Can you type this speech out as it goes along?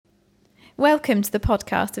Welcome to the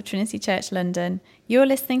podcast of Trinity Church London. You're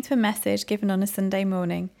listening to a message given on a Sunday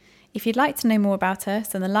morning. If you'd like to know more about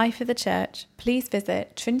us and the life of the church, please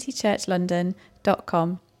visit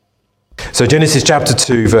trinitychurchlondon.com. So Genesis chapter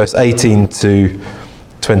 2, verse 18 to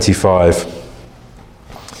 25.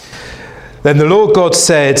 Then the Lord God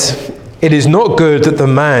said, "It is not good that the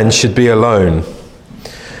man should be alone.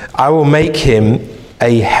 I will make him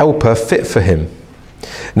a helper fit for him."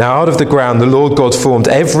 Now out of the ground the Lord God formed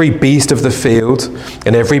every beast of the field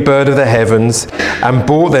and every bird of the heavens and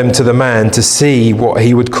brought them to the man to see what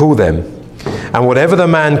he would call them. And whatever the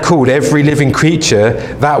man called every living creature,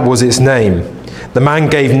 that was its name. The man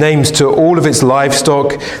gave names to all of its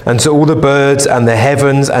livestock and to all the birds and the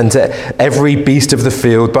heavens and to every beast of the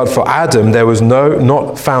field. But for Adam there was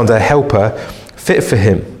not found a helper fit for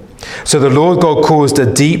him. So the Lord God caused a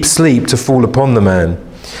deep sleep to fall upon the man.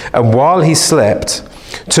 And while he slept,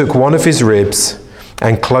 took one of his ribs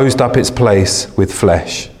and closed up its place with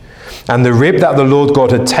flesh. And the rib that the Lord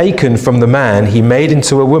God had taken from the man, he made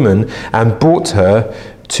into a woman and brought her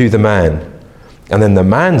to the man. And then the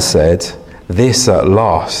man said, "This at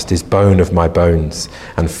last is bone of my bones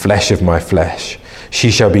and flesh of my flesh.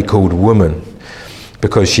 She shall be called woman,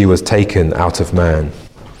 because she was taken out of man.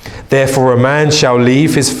 Therefore a man shall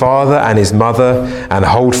leave his father and his mother and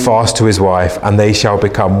hold fast to his wife, and they shall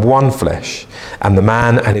become one flesh. And the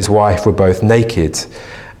man and his wife were both naked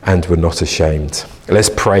and were not ashamed." Let's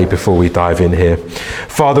pray before we dive in here.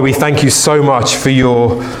 Father, we thank you so much for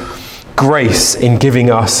your grace in giving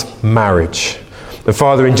us marriage. And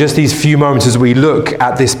Father, in just these few moments as we look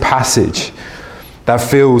at this passage that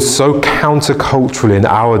feels so countercultural in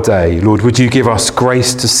our day, Lord, would you give us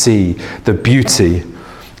grace to see the beauty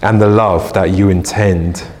and the love that you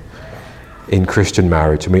intend in Christian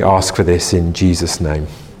marriage. And we ask for this in Jesus' name.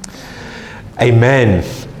 Amen.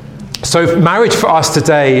 So marriage for us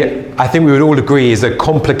today, I think we would all agree, is a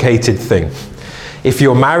complicated thing. If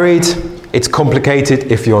you're married, it's complicated.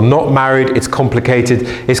 If you're not married, it's complicated.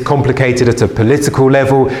 It's complicated at a political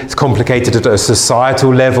level. It's complicated at a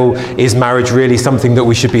societal level. Is marriage really something that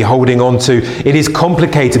we should be holding on to? It is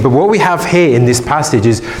complicated. But what we have here in this passage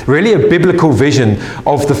is really a biblical vision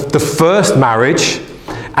of the first marriage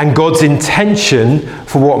and God's intention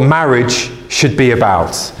for what marriage should be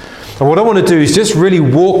about. And what I want to do is just really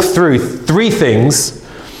walk through three things: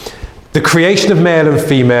 the creation of male and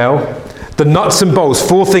female, the nuts and bolts,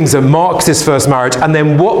 four things that marks this first marriage, and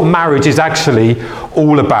then what marriage is actually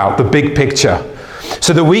all about, the big picture,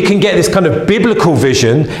 so that we can get this kind of biblical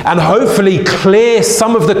vision and hopefully clear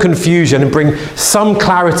some of the confusion and bring some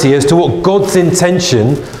clarity as to what God's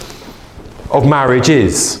intention of marriage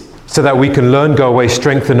is, so that we can learn, go away,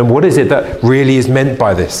 strengthen, and what is it that really is meant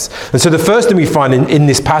by this. And so the first thing we find in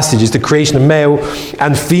this passage is the creation of male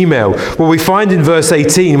and female. What we find in verse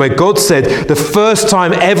 18, where God said, the first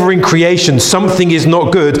time ever in creation, something is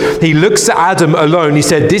not good. He looks at Adam alone. He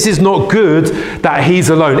said, this is not good that he's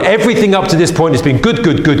alone. Everything up to this point has been good,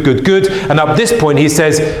 good, good, good, good. And up this point, he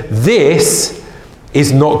says, this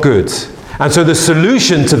is not good. And so the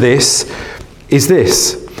solution to this is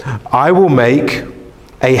this: I will make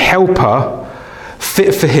a helper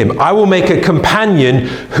fit for him. I will make a companion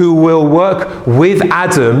who will work with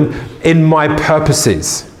Adam in my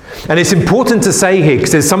purposes. And it's important to say here,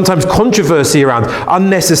 because there's sometimes controversy around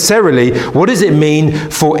unnecessarily, what does it mean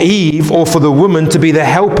for Eve or for the woman to be the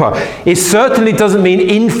helper? It certainly doesn't mean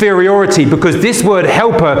inferiority, because this word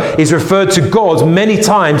helper is referred to God many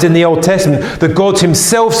times in the Old Testament, that God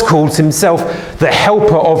himself calls himself the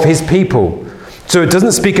helper of his people. So it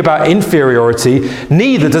doesn't speak about inferiority,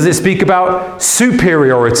 neither does it speak about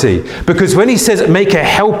superiority. Because when he says make a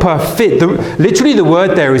helper fit, literally the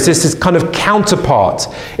word there is this kind of counterpart.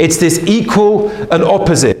 It's this equal and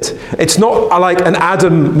opposite. It's not like an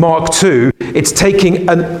Adam Mark II. It's taking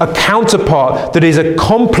a counterpart that is a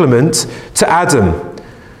complement to Adam.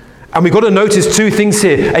 And we've got to notice two things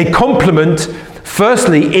here. A complement,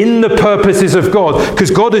 firstly, in the purposes of God, because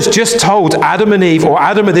God has just told Adam and Eve, or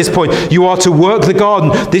Adam at this point, you are to work the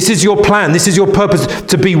garden. This is your plan. This is your purpose,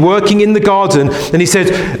 to be working in the garden. And he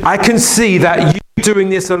said, I can see that you doing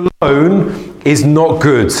this alone is not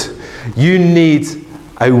good. You need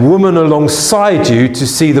a woman alongside you to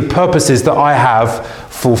see the purposes that I have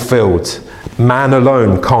fulfilled. Man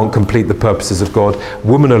alone can't complete the purposes of God.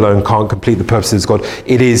 Woman alone can't complete the purposes of God.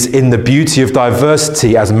 It is in the beauty of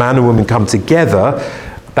diversity, as man and woman come together,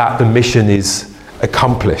 that the mission is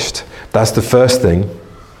accomplished. That's the first thing.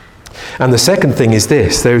 And the second thing is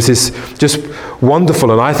this. There is this just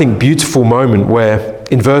wonderful and I think beautiful moment where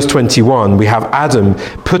in verse 21 we have Adam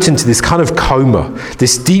put into this kind of coma.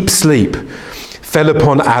 This deep sleep fell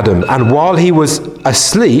upon Adam. And while he was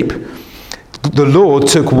asleep, The Lord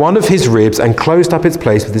took one of his ribs and closed up its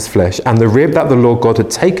place with his flesh, and the rib that the Lord God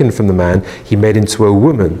had taken from the man, he made into a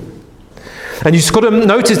woman. And you've just got to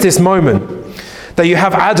notice this moment, that you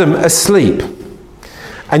have Adam asleep,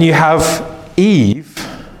 and you have Eve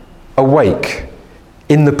awake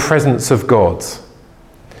in the presence of God.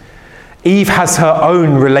 Eve has her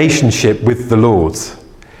own relationship with the Lord.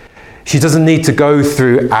 She doesn't need to go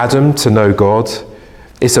through Adam to know God.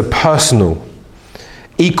 It's a personal,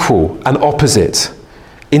 equal and opposite,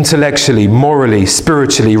 intellectually, morally,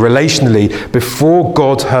 spiritually, relationally, before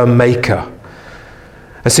God, her maker.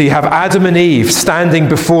 And so you have Adam and Eve standing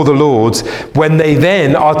before the Lord when they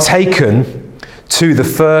then are taken to the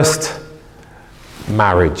first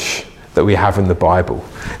marriage that we have in the Bible.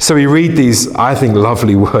 So we read these, I think,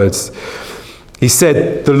 lovely words. He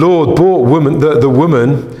said, the Lord brought the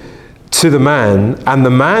woman to the man, and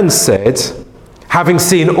the man said, having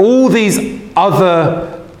seen all these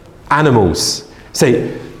other animals,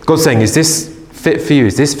 God's saying, is this fit for you?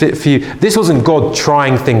 Is this fit for you? This wasn't God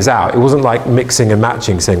trying things out. It wasn't like mixing and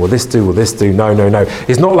matching, saying, will this do, will this do? No.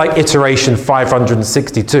 It's not like iteration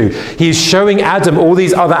 562. He is showing Adam all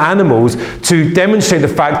these other animals to demonstrate the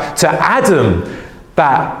fact to Adam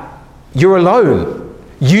that you're alone.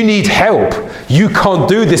 You need help. You can't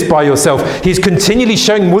do this by yourself. He's continually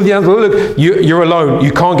showing him, look, you're alone.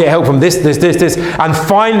 You can't get help from this. And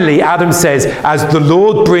finally, Adam says, as the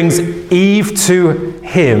Lord brings Eve to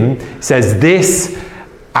him, says, this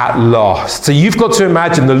at last. So you've got to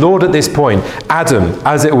imagine the Lord at this point, Adam,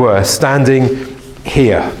 as it were, standing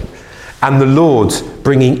here, and the Lord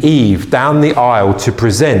bringing Eve down the aisle to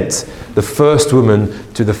present the first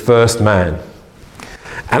woman to the first man.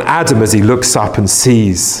 And Adam, as he looks up and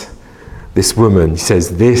sees this woman, he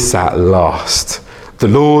says, this at last. The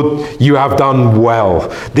Lord, you have done well.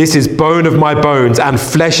 This is bone of my bones and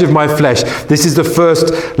flesh of my flesh. This is the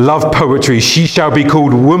first love poetry. She shall be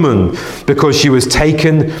called woman because she was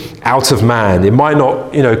taken out of man. It might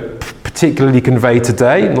not, particularly convey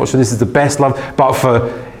today. I'm not sure this is the best love, but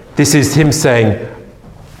this is him saying,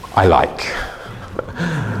 I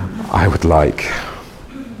would like.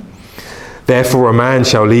 Therefore a man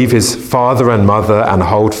shall leave his father and mother and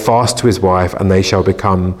hold fast to his wife, and they shall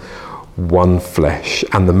become one flesh.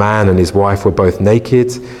 And the man and his wife were both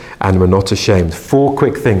naked and were not ashamed. 4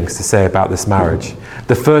 quick things to say about this marriage.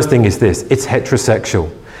 The first thing is this: it's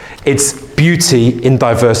heterosexual. It's beauty in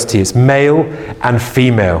diversity. It's male and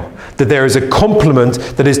female. That there is a complement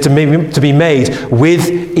that is to be made with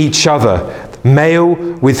each other. Male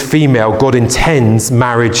with female, God intends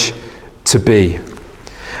marriage to be.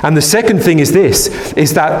 And the second thing is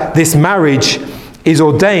that this marriage is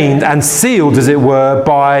ordained and sealed, as it were,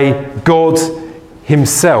 by God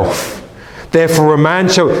himself. Therefore a man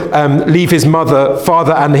shall leave his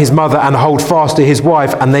father and his mother and hold fast to his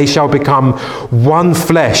wife, and they shall become one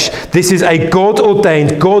flesh. This is a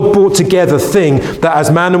God-ordained, God-brought together thing that as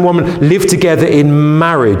man and woman live together in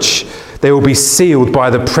marriage, they will be sealed by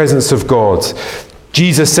the presence of God.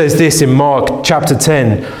 Jesus says this in Mark chapter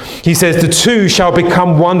 10. He says, the two shall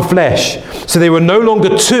become one flesh. So they were no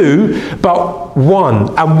longer two, but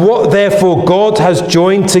one. And what therefore God has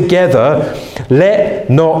joined together, let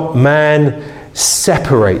not man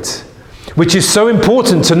separate. Which is so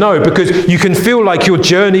important to know, because you can feel like your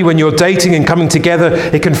journey when you're dating and coming together,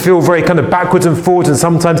 it can feel very kind of backwards and forwards, and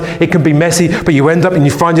sometimes it can be messy, but you end up and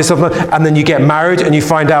you find yourself, and then you get married and you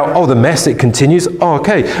find out, oh, the mess, it continues. Oh,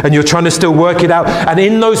 okay. And you're trying to still work it out. And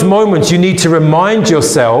in those moments, you need to remind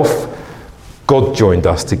yourself, God joined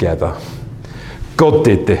us together. God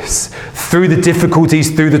did this. Through the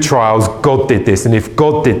difficulties, through the trials, God did this. And if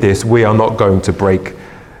God did this, we are not going to break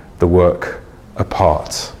the work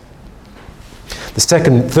apart.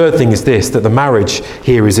 The third thing is this, that the marriage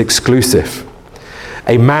here is exclusive.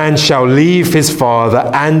 A man shall leave his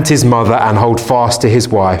father and his mother and hold fast to his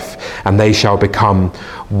wife, and they shall become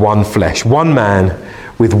one flesh. One man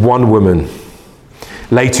with one woman.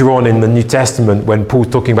 Later on in the New Testament, when Paul's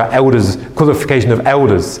talking about elders, qualification of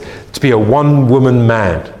elders, to be a one-woman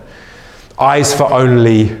man. Eyes for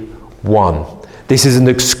only one. This is an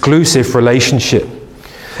exclusive relationship.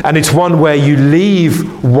 And it's one where you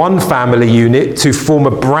leave one family unit to form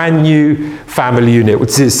a brand new family unit.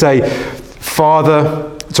 Which is say,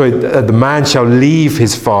 the man shall leave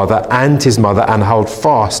his father and his mother and hold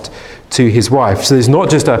fast to his wife. So there's not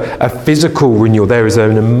just a physical renewal, there is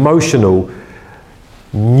an emotional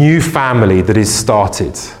new family that is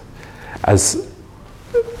started as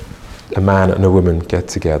a man and a woman get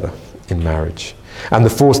together in marriage. And the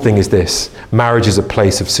fourth thing is this: marriage is a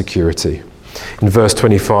place of security. In verse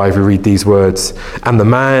 25 we read these words, and the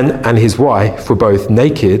man and his wife were both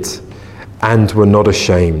naked and were not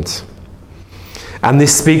ashamed. And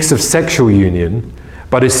this speaks of sexual union,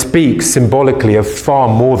 but it speaks symbolically of far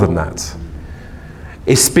more than that.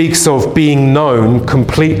 It speaks of being known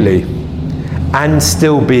completely and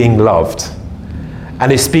still being loved.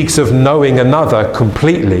 And it speaks of knowing another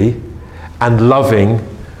completely and loving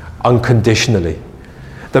unconditionally.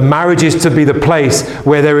 The marriage is to be the place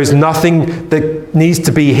where there is nothing that needs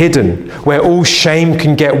to be hidden, where all shame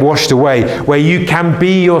can get washed away, where you can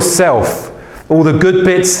be yourself, all the good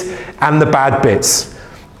bits and the bad bits,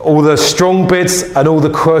 all the strong bits and all the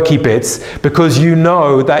quirky bits, because you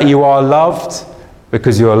know that you are loved,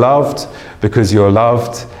 because you are loved, because you are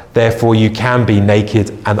loved, therefore you can be naked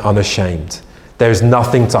and unashamed. There is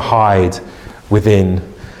nothing to hide within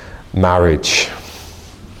marriage.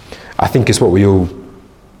 I think it's what we all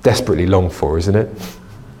desperately long for, isn't it?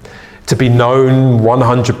 To be known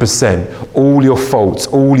 100%, all your faults,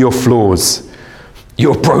 all your flaws,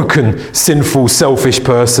 you're a broken, sinful, selfish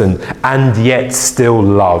person, and yet still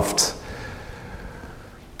loved.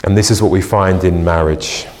 And this is what we find in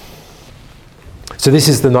marriage. So this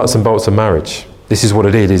is the nuts and bolts of marriage. This is what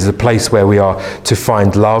it is. It's a place where we are to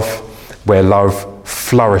find love, where love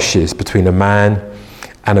flourishes between a man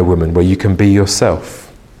and a woman, where you can be yourself.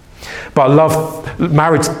 But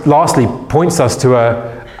marriage, lastly, points us to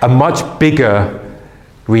a much bigger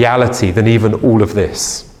reality than even all of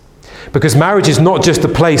this. Because marriage is not just a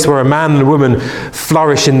place where a man and a woman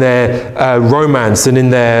flourish in their romance and in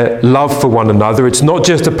their love for one another. It's not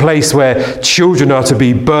just a place where children are to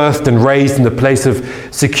be birthed and raised in the place of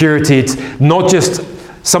security. It's not just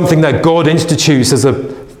something that God institutes as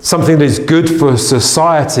something that is good for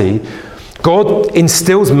society. God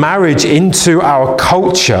instills marriage into our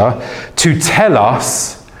culture to tell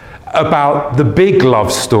us about the big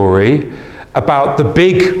love story, about the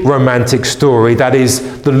big romantic story that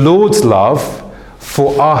is the Lord's love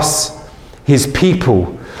for us, his people.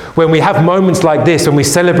 When we have moments like this, when we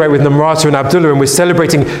celebrate with Namrata and Abdullah and we're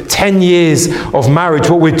celebrating 10 years of marriage,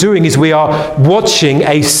 what we're doing is we are watching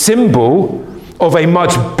a symbol of a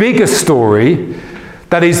much bigger story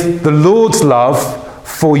that is the Lord's love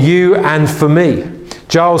for you and for me.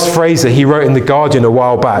 Giles Fraser, he wrote in The Guardian a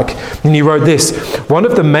while back, and he wrote this: one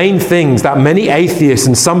of the main things that many atheists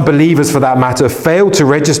and some believers for that matter fail to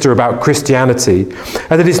register about Christianity is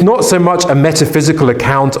that it is not so much a metaphysical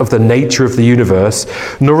account of the nature of the universe,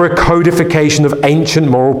 nor a codification of ancient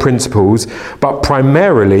moral principles, but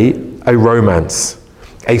primarily a romance,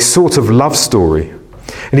 a sort of love story.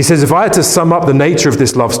 And he says, if I had to sum up the nature of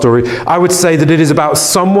this love story, I would say that it is about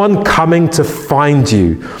someone coming to find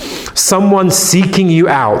you, someone seeking you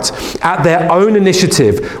out at their own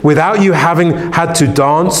initiative without you having had to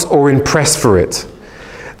dance or impress for it.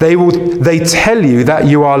 They tell you that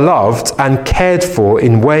you are loved and cared for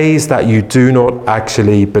in ways that you do not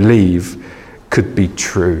actually believe could be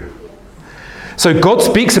true. So God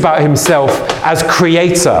speaks about himself as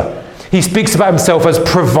creator. He speaks about himself as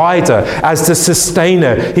provider, as the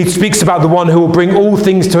sustainer. He speaks about the one who will bring all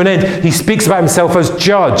things to an end. He speaks about himself as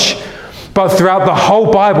judge. But throughout the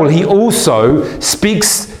whole Bible, he also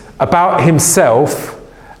speaks about himself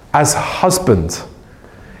as husband.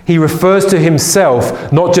 He refers to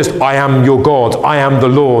himself not just, I am your God, I am the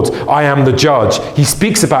Lord, I am the judge. He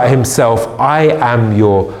speaks about himself, I am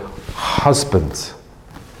your husband.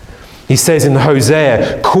 He says in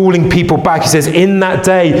Hosea, calling people back, he says, in that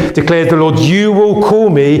day, declares the Lord, you will call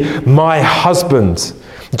me my husband.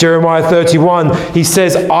 Jeremiah 31, he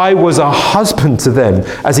says, I was a husband to them,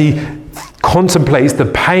 as he contemplates the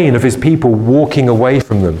pain of his people walking away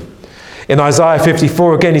from them. In Isaiah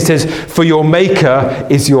 54 again, he says, for your maker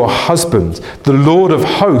is your husband. The Lord of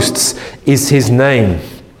hosts is his name.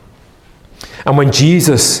 And when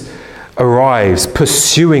Jesus arrives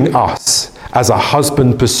pursuing us as a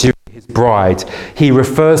husband pursuing his bride, he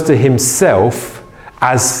refers to himself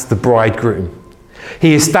as the bridegroom.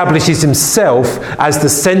 He establishes himself as the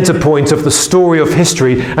center point of the story of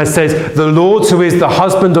history and says, the Lord who is the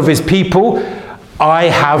husband of his people, I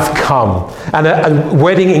have come. And at a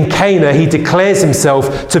wedding in Cana, he declares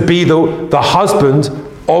himself to be the husband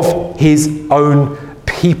of his own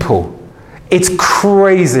people. It's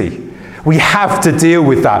crazy. We have to deal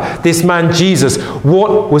with that. This man, Jesus,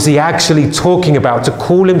 what was he actually talking about to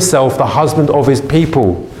call himself the husband of his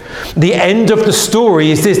people? The end of the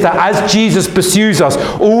story is this, that as Jesus pursues us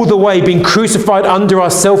all the way, being crucified under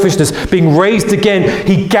our selfishness, being raised again,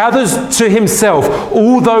 he gathers to himself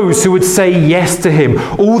all those who would say yes to him,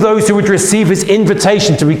 all those who would receive his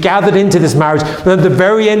invitation to be gathered into this marriage. And at the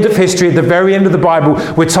very end of history, at the very end of the Bible,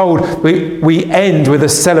 we're told we end with a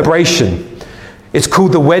celebration. It's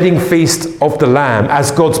called the wedding feast of the Lamb,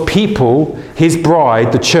 as God's people, his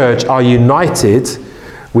bride, the church, are united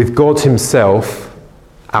with God himself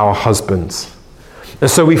our husbands. And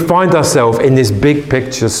so we find ourselves in this big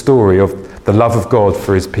picture story of the love of God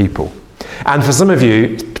for his people. And for some of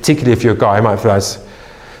you, particularly if you're a guy, you might feel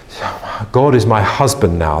like, God is my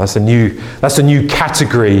husband now. That's a new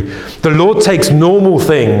category. The Lord takes normal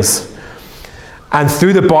things and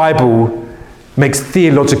through the Bible makes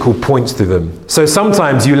theological points to them. So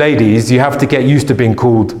sometimes you ladies, you have to get used to being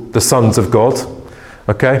called the sons of God.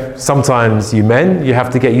 Okay? Sometimes you men, you have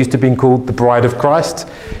to get used to being called the bride of Christ.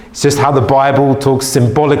 It's just how the Bible talks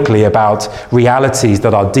symbolically about realities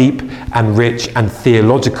that are deep and rich and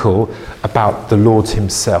theological about the Lord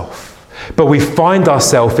himself. But we find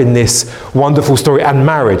ourselves in this wonderful story, and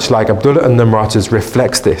marriage, like Abdullah and Namrata's,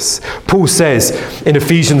 reflects this. Paul says in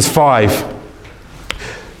Ephesians 5,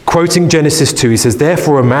 quoting Genesis 2, he says,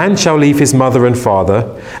 "Therefore a man shall leave his mother and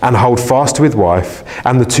father and hold fast to his wife,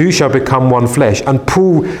 and the two shall become one flesh." And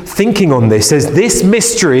Paul, thinking on this, says, "This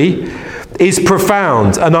mystery is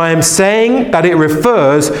profound, and I am saying that it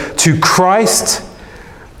refers to Christ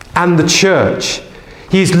and the church."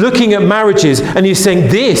 He's looking at marriages and he's saying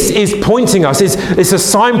this is pointing us, it's a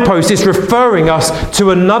signpost, it's referring us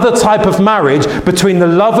to another type of marriage between the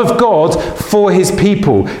love of God for his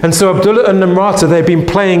people. And so Abdullah and Namrata, they've been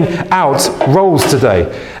playing out roles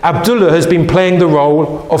today. Abdullah has been playing the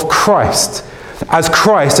role of Christ. As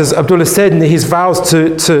Christ, as Abdullah said in his vows to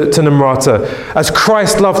Namrata, as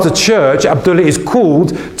Christ loved the church, Abdullah is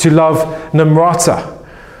called to love Namrata.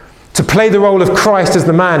 To play the role of Christ as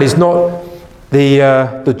the man is not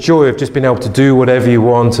the joy of just being able to do whatever you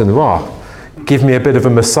want and give me a bit of a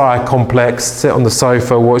Messiah complex, sit on the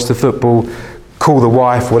sofa, watch the football, call the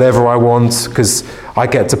wife whatever I want because I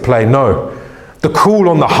get to play. No. The call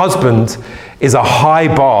on the husband is a high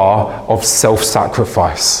bar of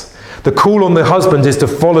self-sacrifice. The call on the husband is to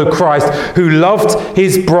follow Christ, who loved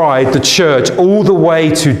his bride, the church, all the way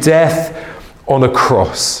to death on a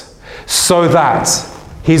cross, so that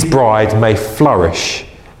his bride may flourish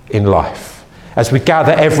in life. As we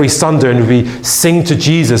gather every Sunday and we sing to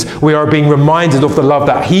Jesus, we are being reminded of the love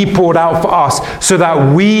that he poured out for us so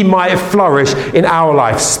that we might flourish in our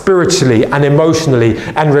life spiritually and emotionally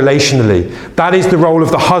and relationally. That is the role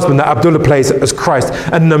of the husband that Abdullah plays as Christ.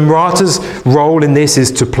 And Namrata's role in this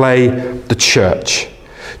is to play the church.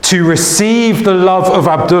 To receive the love of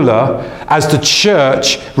Abdullah as the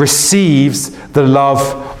church receives the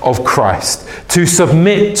love of Christ. To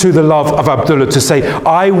submit to the love of Abdullah, to say,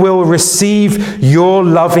 I will receive your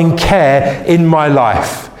loving care in my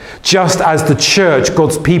life. Just as the church,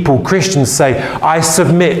 God's people, Christians say, I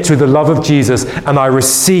submit to the love of Jesus and I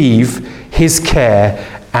receive his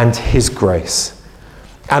care and his grace.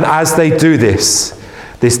 And as they do this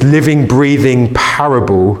living, breathing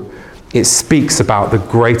parable, it speaks about the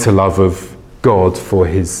greater love of God for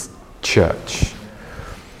his church.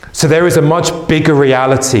 So there is a much bigger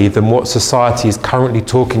reality than what society is currently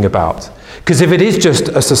talking about. Because if it is just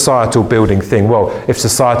a societal building thing, well, if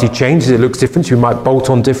society changes, it looks different. You might bolt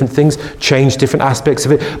on different things, change different aspects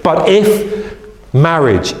of it. But if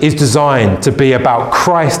marriage is designed to be about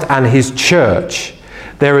Christ and his church,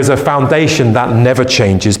 there is a foundation that never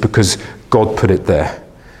changes because God put it there.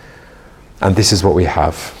 And this is what we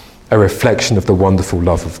have. A reflection of the wonderful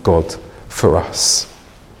love of God for us.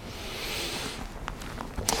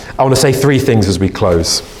 I want to say three things as we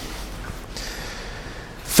close.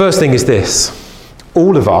 First thing is this.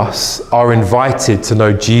 All of us are invited to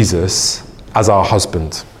know Jesus as our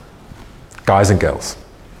husband. Guys and girls.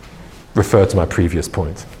 Refer to my previous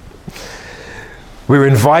point. We're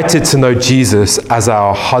invited to know Jesus as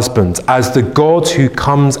our husband, as the God who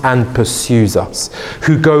comes and pursues us,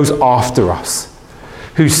 who goes after us,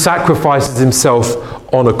 who sacrifices himself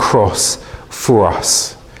on a cross for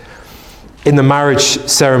us. In the marriage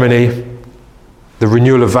ceremony, the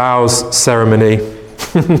renewal of vows ceremony,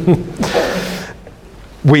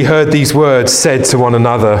 we heard these words said to one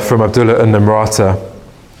another from Abdullah and Namrata.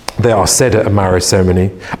 They are said at a marriage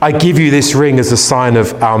ceremony. I give you this ring as a sign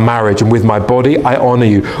of our marriage, and with my body I honor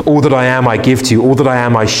you. All that I am I give to you. All that I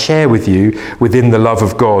am I share with you within the love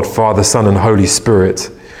of God, Father, Son, and Holy Spirit.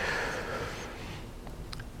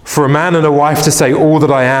 For a man and a wife to say, all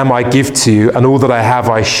that I am I give to you, and all that I have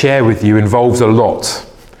I share with you, involves a lot.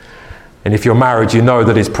 And if you're married, you know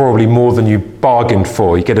that it's probably more than you bargained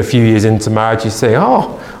for. You get a few years into marriage, you say,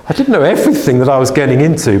 I didn't know everything that I was getting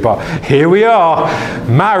into, but here we are,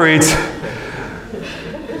 married.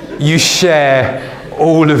 You share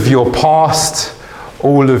all of your past,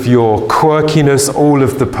 all of your quirkiness, all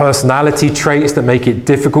of the personality traits that make it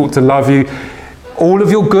difficult to love you, all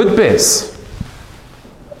of your good bits.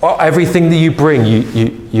 Everything that you bring,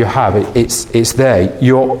 you have. It's there.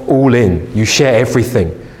 You're all in. You share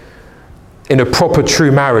everything. In a proper,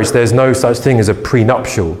 true marriage, there's no such thing as a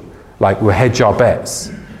prenuptial, like we'll hedge our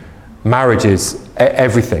bets. Marriage is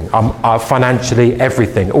everything. Financially,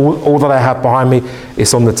 everything. All that I have behind me,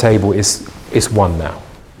 it's on the table. It's one now.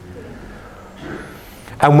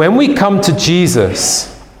 And when we come to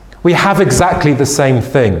Jesus, we have exactly the same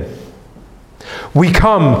thing. We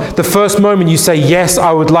come, the first moment you say, yes,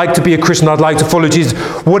 I would like to be a Christian, I'd like to follow Jesus.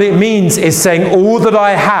 What it means is saying, all that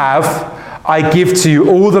I have, I give to you.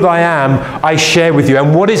 All that I am, I share with you.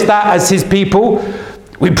 And what is that as his people?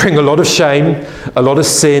 We bring a lot of shame, a lot of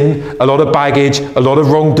sin, a lot of baggage, a lot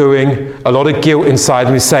of wrongdoing, a lot of guilt inside.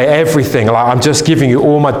 And we say everything, like I'm just giving you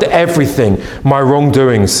all everything, my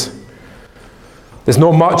wrongdoings. There's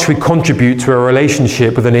not much we contribute to a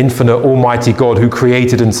relationship with an infinite, almighty God who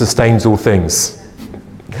created and sustains all things.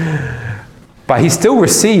 But he still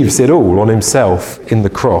receives it all on himself in the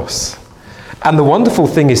cross. And the wonderful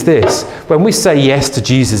thing is this, when we say yes to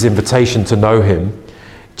Jesus' invitation to know him,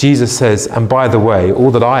 Jesus says, and by the way,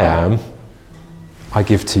 all that I am, I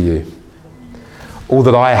give to you. All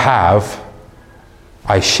that I have,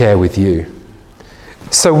 I share with you.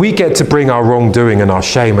 So we get to bring our wrongdoing and our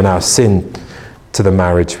shame and our sin to the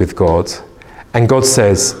marriage with God. And God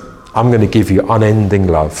says, I'm going to give you unending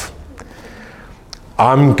love.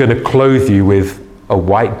 I'm going to clothe you with a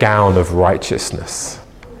white gown of righteousness.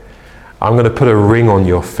 I'm going to put a ring on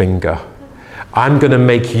your finger. I'm going to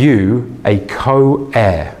make you a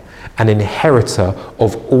co-heir, an inheritor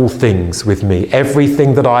of all things with me.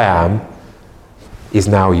 Everything that I am is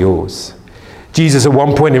now yours. Jesus at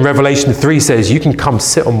one point in Revelation 3 says, you can come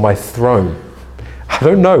sit on my throne. I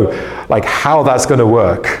don't know how that's going to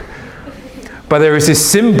work. But there is this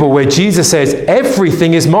symbol where Jesus says,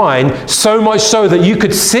 everything is mine, so much so that you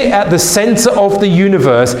could sit at the center of the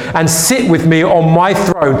universe and sit with me on my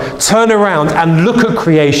throne, turn around and look at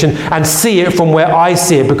creation and see it from where I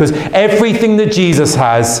see it, because everything that Jesus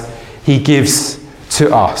has, he gives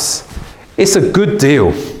to us. It's a good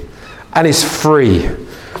deal, and it's free,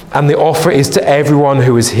 and the offer is to everyone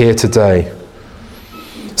who is here today.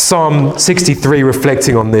 Psalm 63,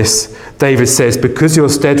 reflecting on this, David says, because your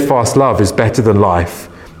steadfast love is better than life,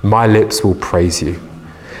 my lips will praise you.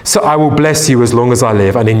 So I will bless you as long as I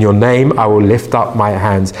live, and in your name I will lift up my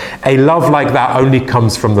hands. A love like that only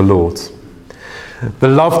comes from the Lord. The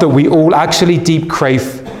love that we all actually deep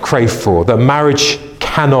crave for, that marriage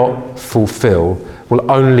cannot fulfill,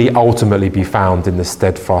 will only ultimately be found in the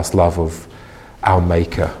steadfast love of our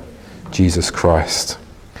Maker, Jesus Christ.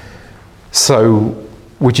 So,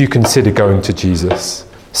 would you consider going to Jesus?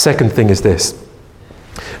 Second thing is this.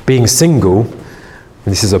 Being single, and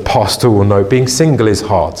this is a pastoral note, being single is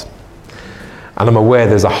hard. And I'm aware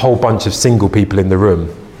there's a whole bunch of single people in the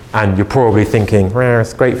room. And you're probably thinking, well,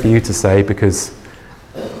 it's great for you to say because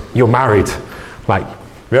you're married.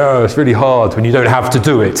 Yeah, it's really hard when you don't have to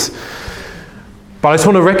do it. But I just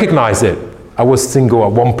want to recognize it. I was single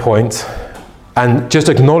at one point. And just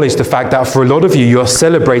acknowledge the fact that for a lot of you, you're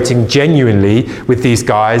celebrating genuinely with these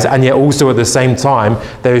guys, and yet also at the same time,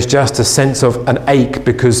 there is just a sense of an ache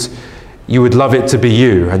because you would love it to be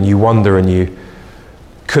you, and you wonder,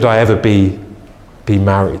 could I ever be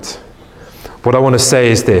married? What I want to say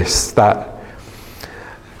is this, that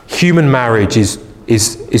human marriage is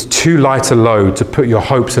too light a load to put your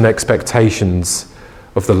hopes and expectations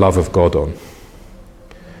of the love of God on.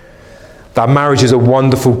 That marriage is a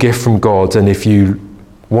wonderful gift from God, and if you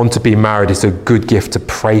want to be married, it's a good gift to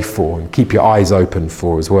pray for and keep your eyes open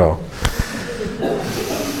for as well.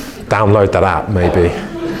 Download that app, maybe.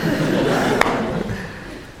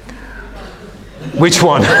 Which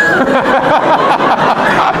one? I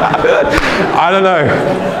don't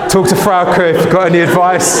know. Talk to Frauke if you've got any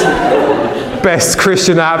advice. Best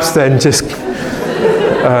Christian apps, then just...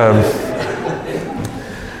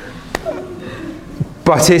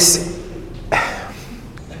 But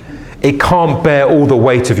it can't bear all the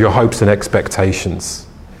weight of your hopes and expectations.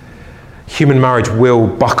 Human marriage will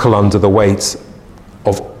buckle under the weight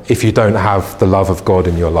of if you don't have the love of God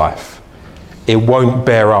in your life. It won't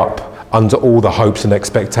bear up under all the hopes and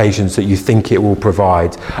expectations that you think it will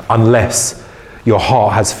provide unless your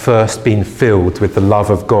heart has first been filled with the love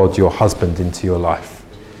of God, your husband, into your life.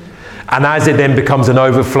 And as it then becomes an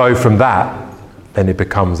overflow from that, then it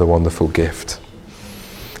becomes a wonderful gift.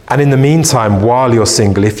 And in the meantime, while you're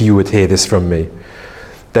single, if you would hear this from me,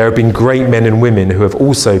 there have been great men and women who have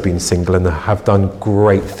also been single and have done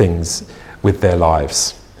great things with their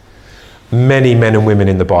lives. Many men and women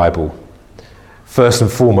in the Bible. First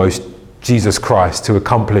and foremost, Jesus Christ, who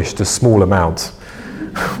accomplished a small amount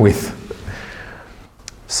with.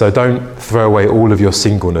 So don't throw away all of your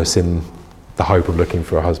singleness in the hope of looking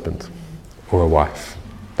for a husband or a wife.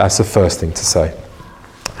 That's the first thing to say.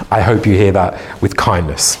 I hope you hear that with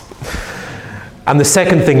kindness. And the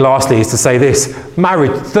second thing, lastly, is to say this.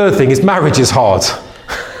 Third thing is marriage is hard.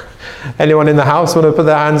 Anyone in the house want to put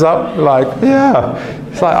their hands up? Like, yeah.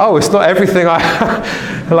 It's like, oh, it's not everything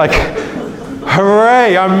like,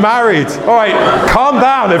 hooray, I'm married. All right, calm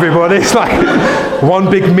down, everybody. It's like one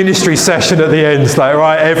big ministry session at the end. It's like,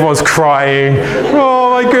 right, everyone's crying. Oh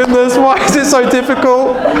my goodness, why is it so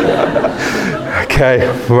difficult? Okay,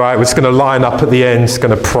 right, we're just going to line up at the end, just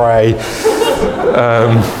going to pray.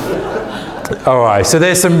 All right, so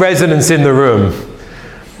there's some resonance in the room.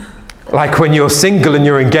 Like when you're single and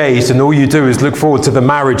you're engaged and all you do is look forward to the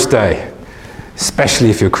marriage day. Especially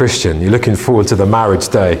if you're Christian, you're looking forward to the marriage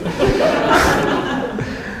day.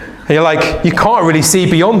 And you're like, you can't really see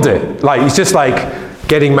beyond it. Like, it's just like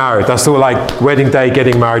getting married. That's all, like wedding day,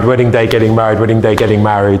 getting married, wedding day, getting married, wedding day, getting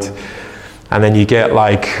married. And then you get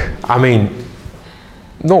like, I mean,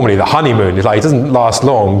 normally the honeymoon is like, it doesn't last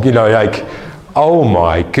long. You know, like, oh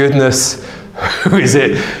my goodness, who is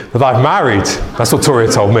it that I've married? That's what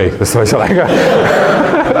Toria told me. That's what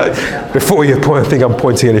like, before you think I'm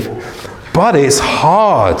pointing at it. But it's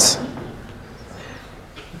hard.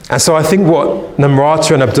 And so I think what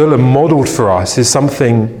Namrata and Abdullah modeled for us is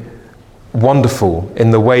something wonderful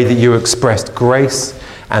in the way that you expressed grace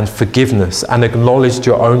and forgiveness and acknowledged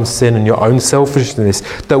your own sin and your own selfishness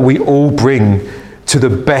that we all bring to the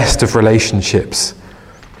best of relationships.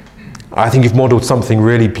 I think you've modeled something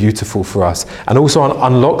really beautiful for us, and also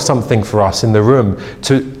unlocked something for us in the room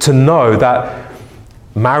to know that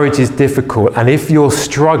marriage is difficult, and if you're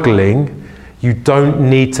struggling, you don't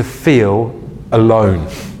need to feel alone.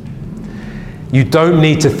 You don't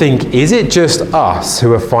need to think, is it just us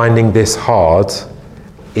who are finding this hard?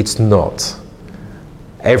 It's not.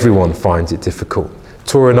 Everyone finds it difficult.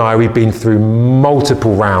 Tora and I, we've been through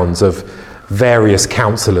multiple rounds of various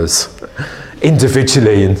counsellors,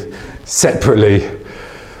 individually and separately.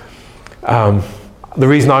 The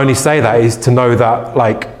reason I only say that is to know that,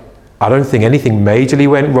 like, I don't think anything majorly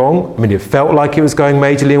went wrong. I mean, it felt like it was going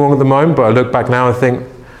majorly wrong at the moment, but I look back now and think,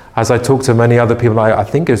 as I talk to many other people, I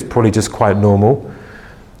think it's probably just quite normal.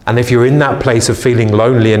 And if you're in that place of feeling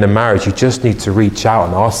lonely in a marriage, you just need to reach out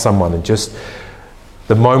and ask someone, and just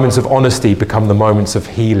the moments of honesty become the moments of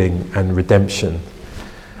healing and redemption.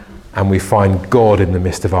 And we find God in the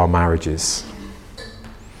midst of our marriages.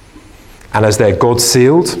 And as they're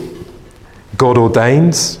God-sealed,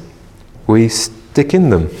 God-ordained, we stick in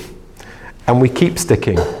them. And we keep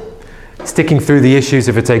sticking through the issues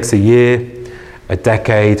if it takes a year, a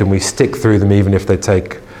decade, and we stick through them even if they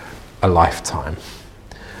take a lifetime.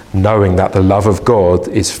 Knowing that the love of God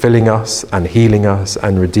is filling us and healing us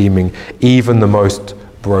and redeeming even the most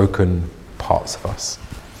broken parts of us.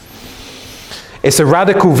 It's a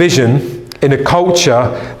radical vision in a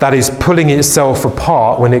culture that is pulling itself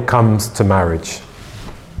apart when it comes to marriage.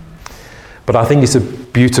 But I think it's a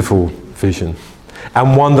beautiful vision,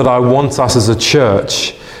 and one that I want us as a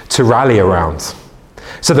church to rally around,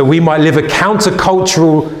 so that we might live a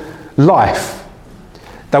countercultural life,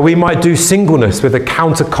 that we might do singleness with a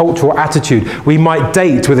countercultural attitude, we might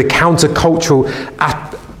date with a countercultural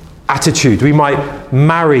attitude, we might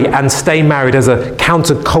marry and stay married as a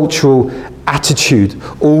countercultural attitude,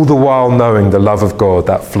 all the while knowing the love of God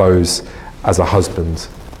that flows as a husband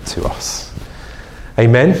to us.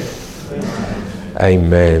 Amen?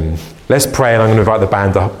 Amen. Let's pray, and I'm going to invite the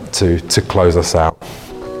band up to close us out.